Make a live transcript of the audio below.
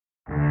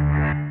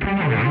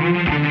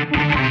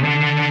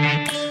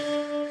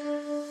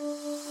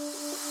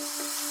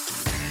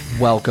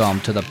Welcome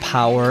to the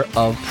Power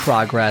of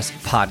Progress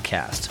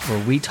podcast,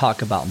 where we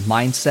talk about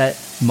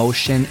mindset,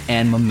 motion,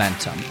 and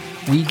momentum.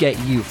 We get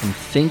you from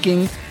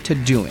thinking to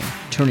doing,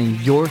 turning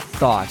your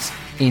thoughts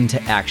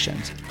into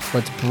actions.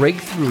 Let's break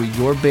through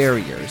your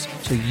barriers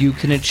so you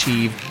can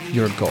achieve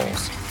your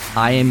goals.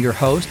 I am your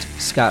host,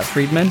 Scott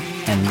Friedman,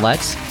 and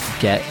let's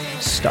get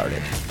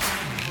started.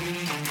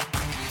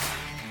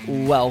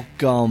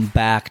 Welcome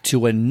back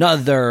to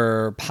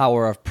another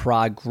Power of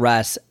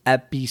Progress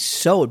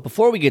episode.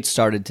 Before we get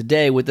started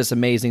today with this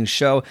amazing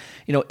show,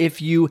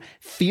 if you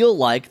feel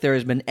like there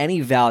has been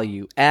any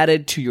value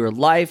added to your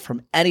life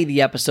from any of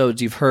the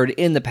episodes you've heard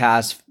in the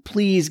past,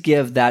 please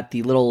give that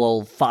the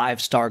little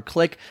 5-star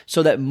click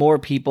so that more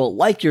people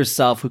like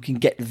yourself who can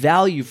get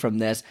value from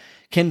this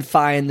can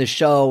find the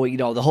show.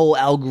 The whole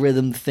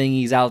algorithm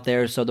thingies out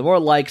there. So the more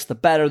likes, the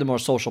better, the more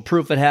social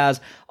proof it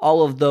has,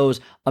 all of those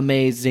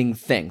amazing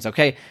things.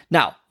 Okay.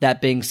 Now,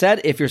 that being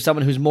said, if you're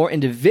someone who's more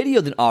into video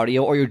than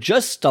audio, or you're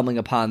just stumbling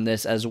upon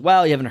this as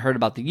well, you haven't heard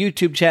about the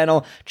YouTube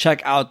channel,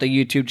 check out the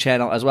YouTube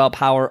channel as well,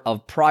 Power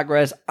of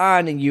Progress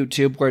on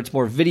YouTube, where it's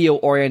more video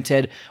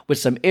oriented with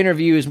some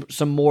interviews,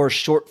 some more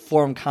short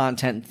form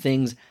content,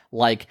 things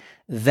like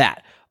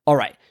that. All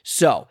right.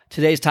 So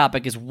today's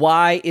topic is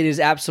why it is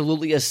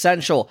absolutely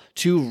essential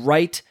to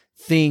write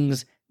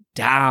things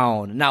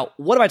down. Now,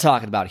 what am I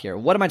talking about here?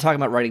 What am I talking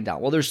about writing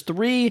down? Well, there's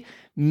 3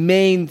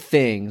 main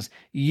things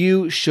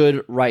you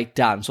should write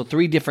down. So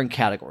 3 different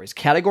categories.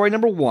 Category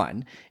number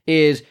 1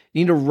 is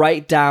you need to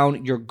write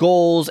down your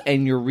goals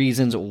and your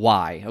reasons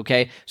why,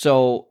 okay?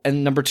 So,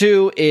 and number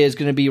 2 is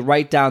going to be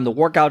write down the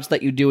workouts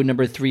that you do, and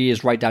number 3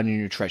 is write down your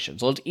nutrition.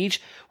 So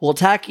we'll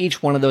attack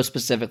each one of those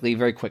specifically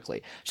very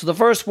quickly. So the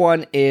first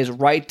one is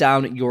write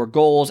down your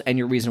goals and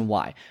your reason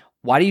why.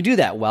 Why do you do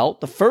that? Well,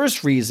 the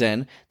first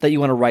reason that you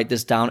want to write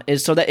this down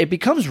is so that it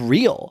becomes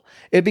real.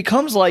 It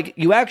becomes like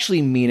you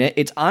actually mean it.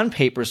 It's on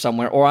paper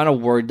somewhere or on a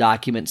Word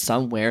document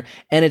somewhere,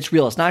 and it's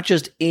real. It's not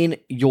just in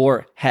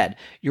your head.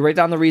 You write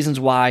down the reasons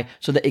why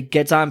so that it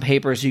gets on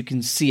paper so you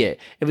can see it.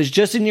 If it's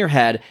just in your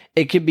head,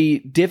 it can be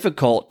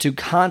difficult to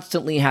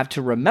constantly have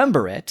to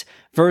remember it.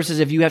 Versus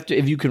if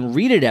you can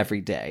read it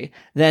every day,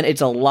 then it's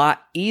a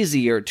lot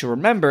easier to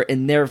remember,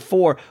 and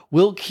therefore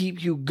will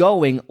keep you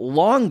going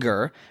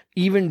longer,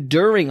 even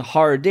during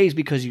hard days,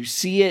 because you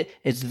see it,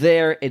 it's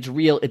there, it's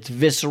real, it's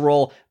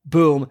visceral,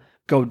 boom,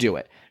 go do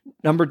it.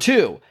 Number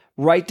 2,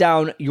 write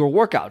down your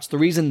workouts. The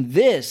reason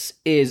this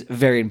is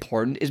very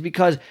important is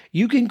because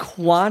you can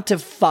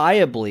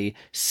quantifiably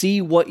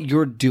see what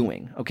you're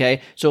doing,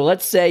 okay? So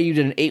let's say you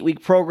did an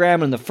 8-week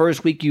program, and the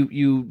first week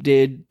you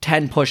did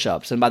 10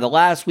 push-ups, and by the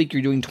last week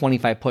you're doing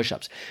 25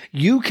 push-ups.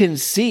 You can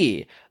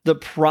see the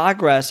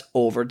progress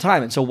over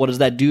time. And so what does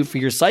that do for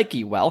your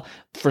psyche? Well,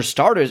 for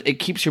starters, it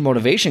keeps your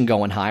motivation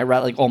going high,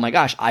 right? Like, oh my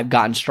gosh, I've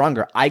gotten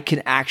stronger. I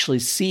can actually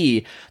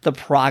see the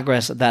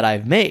progress that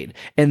I've made.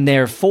 And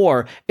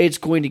therefore, it's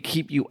going to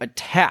keep you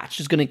attached.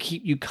 It's going to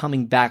keep you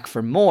coming back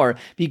for more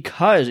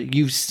because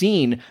you've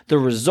seen the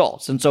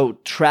results. And so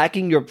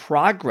tracking your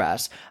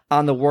progress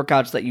on the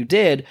workouts that you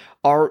did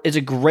is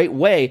a great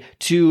way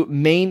to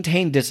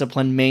maintain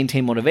discipline,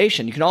 maintain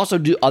motivation. You can also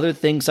do other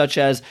things, such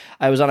as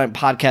I was on a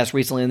podcast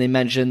recently and they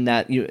mentioned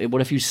that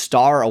what if you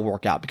star a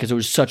workout because it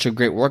was such a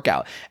great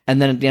workout,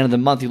 and then at the end of the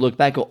month you look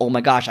back and go, oh my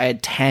gosh, I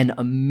had 10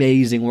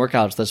 amazing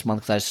workouts this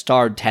month because I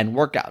starred 10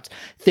 workouts.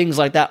 Things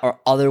like that are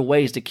other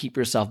ways to keep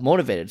yourself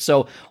motivated.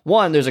 So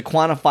 1, there's a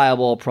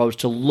quantifiable approach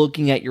to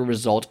looking at your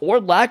results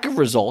or lack of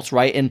results,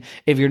 right? And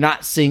if you're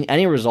not seeing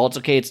any results,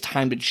 okay, it's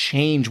time to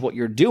change what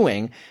you're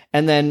doing.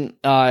 And then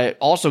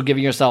also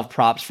giving yourself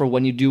props for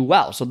when you do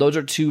well. So those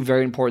are 2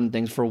 very important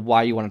things for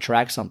why you want to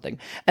track something.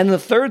 And the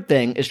third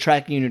thing is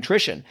tracking your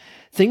nutrition.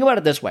 Think about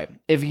it this way.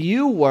 If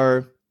you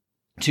were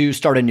to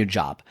start a new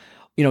job,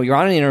 you're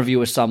on an interview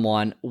with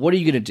someone, what are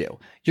you going to do?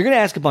 You're going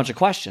to ask a bunch of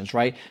questions,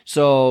 right?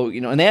 So,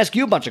 and they ask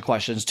you a bunch of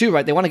questions too,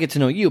 right? They want to get to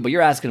know you, but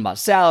you're asking about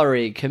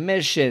salary,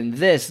 commission,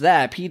 this,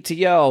 that,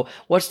 PTO,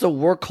 what's the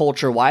work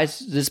culture? Why is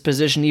this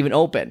position even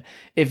open?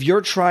 If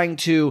you're trying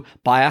to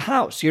buy a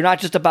house, you're not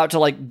just about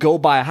to go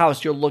buy a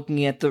house. You're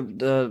looking at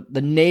the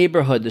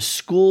neighborhood, the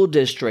school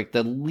district,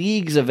 the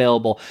leagues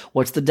available.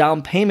 What's the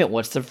down payment?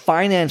 What's the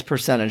finance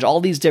percentage? All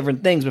these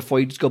different things before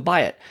you just go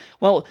buy it.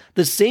 Well,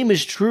 the same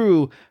is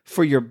true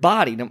for your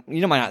body. Now,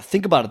 you might not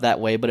think about it that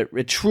way, but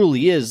it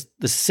truly is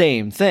the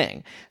same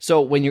thing.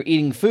 So when you're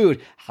eating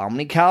food, how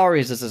many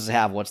calories does this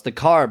have? What's the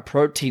carb,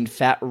 protein,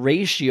 fat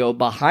ratio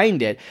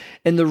behind it?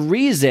 And the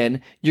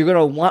reason you're going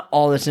to want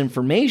all this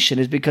information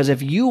is because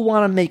if you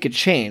want to make a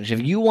change,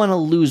 if you want to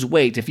lose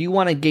weight, if you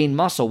want to gain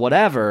muscle,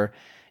 whatever,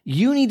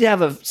 you need to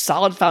have a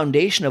solid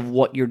foundation of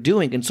what you're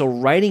doing. And so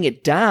writing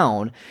it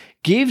down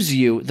gives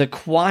you the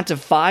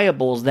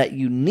quantifiables that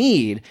you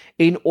need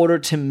in order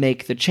to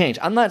make the change.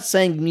 I'm not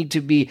saying you need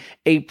to be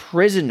a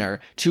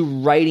prisoner to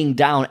writing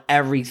down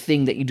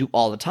everything that you do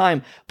all the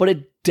time, but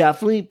it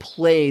definitely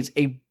plays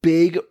a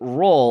big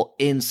role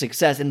in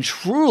success and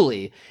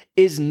truly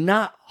is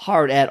not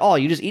hard at all.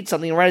 You just eat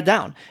something and write it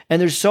down. And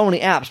there's so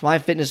many apps,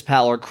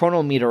 MyFitnessPal or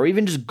Chronometer, or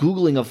even just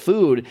Googling a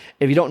food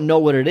if you don't know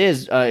what it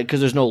is because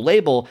there's no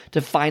label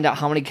to find out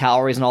how many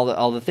calories and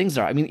all the things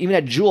there are. I mean, even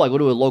at Jewel, I go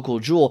to a local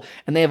Jewel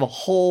and they have a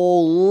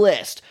whole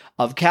list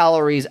of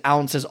calories,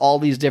 ounces, all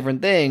these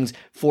different things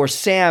for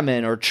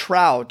salmon or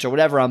trout or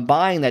whatever I'm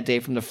buying that day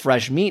from the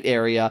fresh meat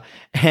area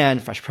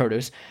and fresh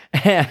produce.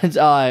 And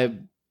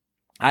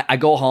I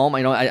go home,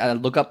 I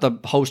look up the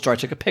poster I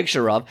took a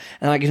picture of,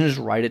 and I can just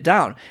write it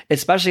down,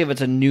 especially if it's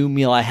a new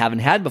meal I haven't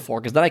had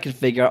before, because then I can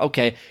figure out,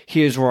 okay,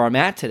 here's where I'm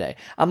at today.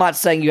 I'm not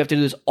saying you have to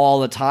do this all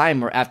the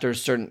time or after a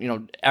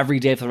certain, every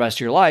day for the rest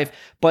of your life,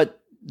 but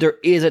there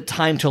is a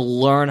time to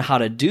learn how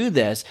to do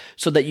this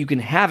so that you can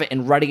have it,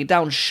 and writing it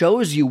down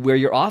shows you where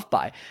you're off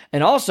by.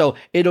 And also,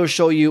 it'll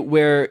show you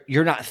where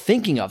you're not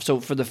thinking of. So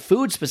for the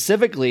food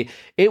specifically,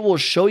 it will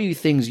show you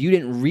things you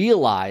didn't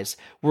realize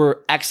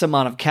were X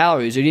amount of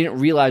calories, or you didn't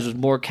realize was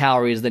more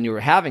calories than you were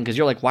having, because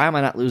you're like, why am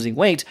I not losing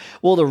weight?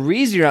 Well, the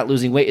reason you're not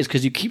losing weight is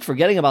because you keep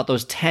forgetting about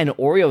those 10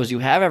 Oreos you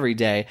have every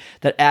day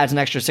that adds an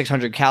extra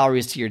 600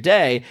 calories to your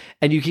day,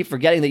 and you keep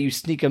forgetting that you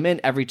sneak them in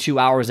every 2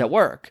 hours at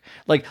work.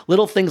 Like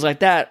little things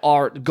like that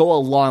go a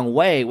long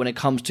way when it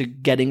comes to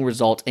getting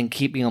results and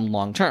keeping them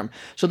long term.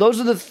 So those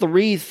are the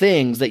 3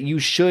 things that you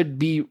should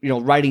be,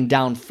 writing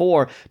down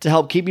to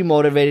help keep you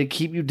motivated,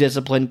 keep you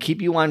disciplined,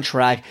 keep you on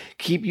track,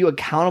 keep you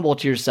accountable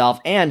to yourself,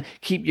 and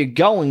keep you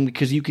going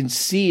because you can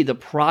see the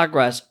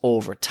progress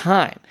over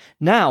time.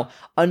 Now,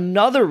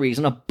 another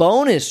reason, a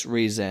bonus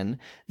reason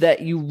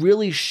that you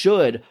really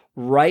should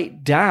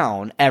write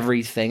down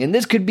everything, and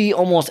this could be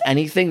almost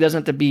anything, doesn't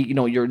have to be,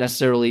 you're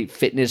necessarily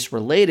fitness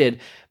related,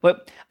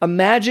 but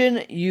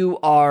imagine you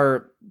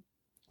are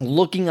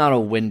looking out a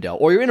window,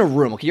 or you're in a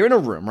room. Okay, you're in a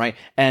room, right?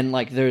 And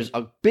there's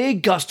a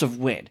big gust of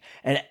wind,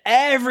 and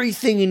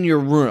everything in your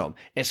room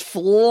is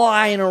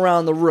flying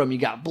around the room. You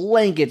got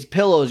blankets,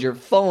 pillows, your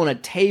phone, a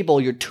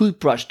table, your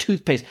toothbrush,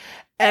 toothpaste.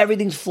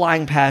 Everything's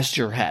flying past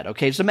your head,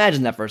 okay? Just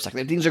imagine that for a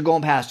second. Things are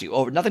going past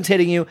you. Nothing's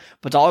hitting you,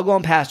 but it's all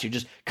going past you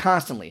just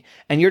constantly.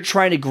 And you're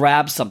trying to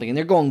grab something, and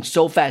they're going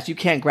so fast you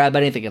can't grab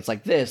anything. It's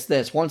like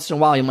this. Once in a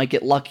while, you might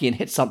get lucky and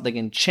hit something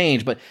and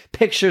change, but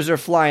pictures are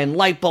flying,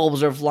 light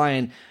bulbs are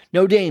flying,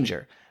 no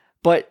danger.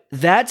 But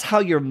that's how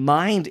your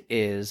mind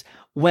is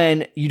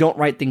when you don't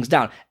write things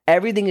down.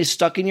 Everything is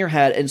stuck in your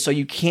head, and so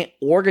you can't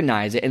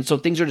organize it, and so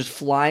things are just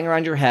flying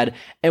around your head.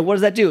 And what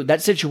does that do?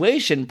 That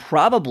situation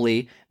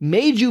probably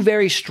made you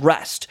very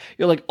stressed.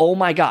 You're like, oh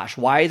my gosh,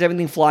 why is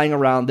everything flying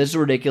around? This is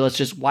ridiculous.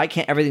 Just why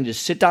can't everything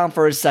just sit down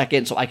for a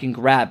second so I can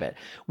grab it?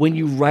 When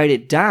you write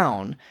it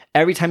down,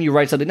 every time you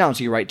write something down,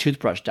 so you write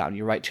toothbrush down,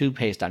 you write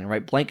toothpaste down, you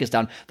write blankets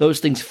down, those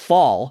things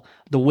fall,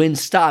 the wind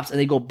stops, and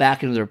they go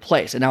back into their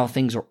place, and now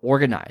things are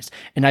organized.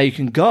 And now you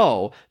can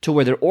go to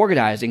where they're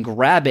organized and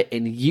grab it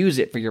and use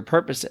it for your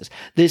purposes.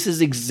 This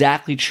is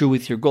exactly true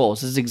with your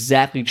goals. This is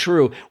exactly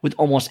true with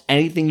almost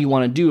anything you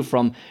want to do,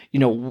 from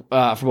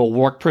a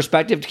work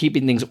perspective to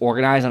keeping things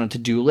organized on a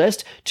to-do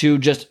list to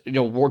just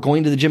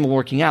going to the gym and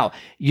working out.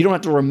 You don't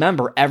have to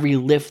remember every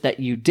lift that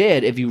you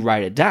did if you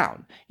write it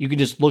down. You can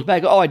just look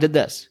back, oh, I did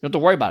this. You don't have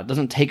to worry about it. It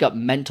doesn't take up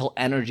mental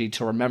energy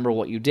to remember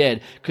what you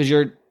did because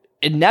you're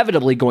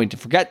inevitably going to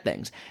forget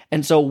things.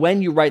 And so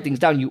when you write things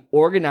down, you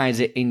organize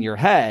it in your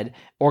head,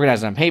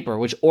 organize it on paper,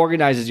 which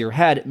organizes your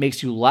head,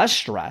 makes you less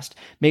stressed,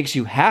 makes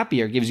you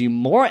happier, gives you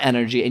more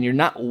energy, and you're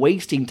not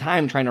wasting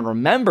time trying to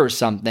remember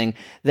something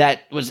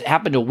that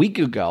happened a week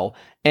ago.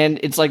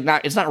 And it's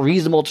not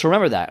reasonable to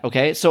remember that,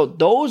 okay? So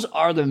those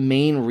are the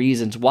main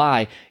reasons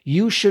why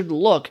you should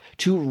look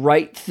to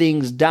write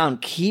things down.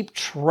 Keep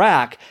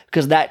track,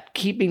 because that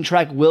keeping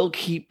track will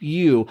keep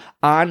you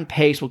on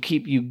pace, will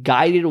keep you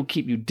guided, will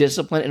keep you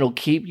disciplined, and it'll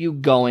keep you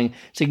going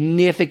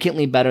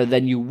significantly better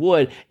than you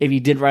would if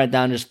you did write it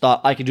down and just thought,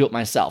 I could do it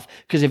myself.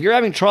 Because if you're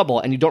having trouble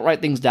and you don't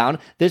write things down,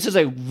 this is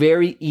a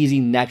very easy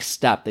next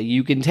step that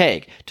you can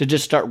take to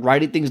just start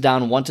writing things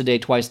down once a day,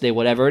 twice a day,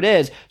 whatever it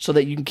is, so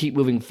that you can keep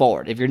moving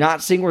forward. If you're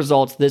not seeing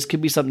results, this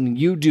could be something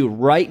you do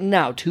right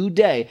now,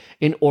 today,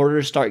 in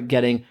order to start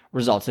getting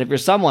results. And if you're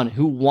someone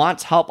who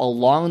wants help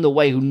along the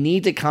way, who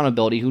needs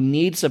accountability, who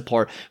needs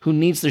support, who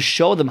needs to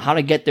show them how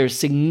to get there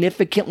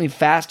significantly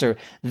faster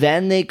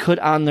than they could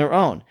on their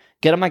own,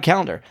 get on my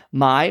calendar,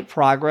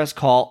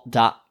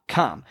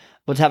 myprogresscall.com.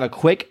 Let's have a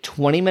quick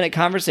 20-minute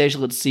conversation.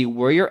 Let's see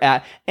where you're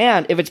at,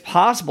 and if it's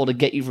possible to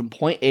get you from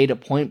point A to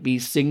point B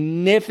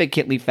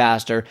significantly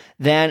faster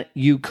than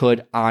you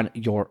could on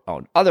your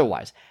own.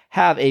 Otherwise,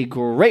 have a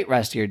great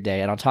rest of your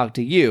day, and I'll talk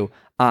to you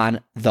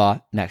on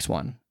the next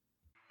one.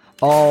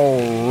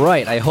 All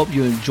right, I hope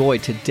you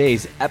enjoyed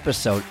today's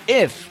episode.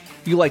 If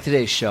you like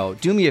today's show,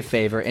 do me a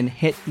favor and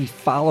hit the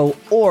follow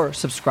or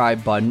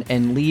subscribe button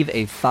and leave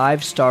a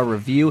 5-star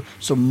review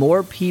so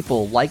more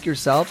people like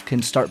yourself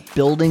can start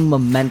building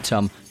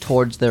momentum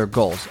towards their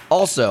goals.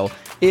 Also,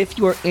 If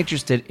you are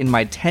interested in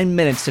my 10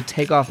 minutes to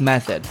take off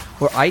method,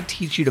 where I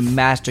teach you to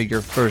master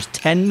your first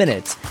 10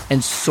 minutes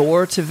and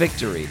soar to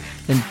victory,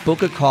 then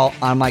book a call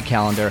on my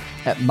calendar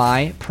at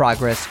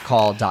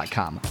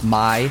myprogresscall.com.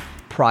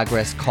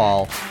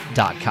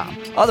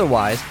 myprogresscall.com.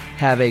 Otherwise,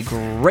 have a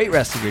great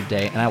rest of your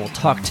day, and I will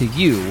talk to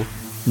you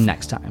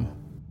next time.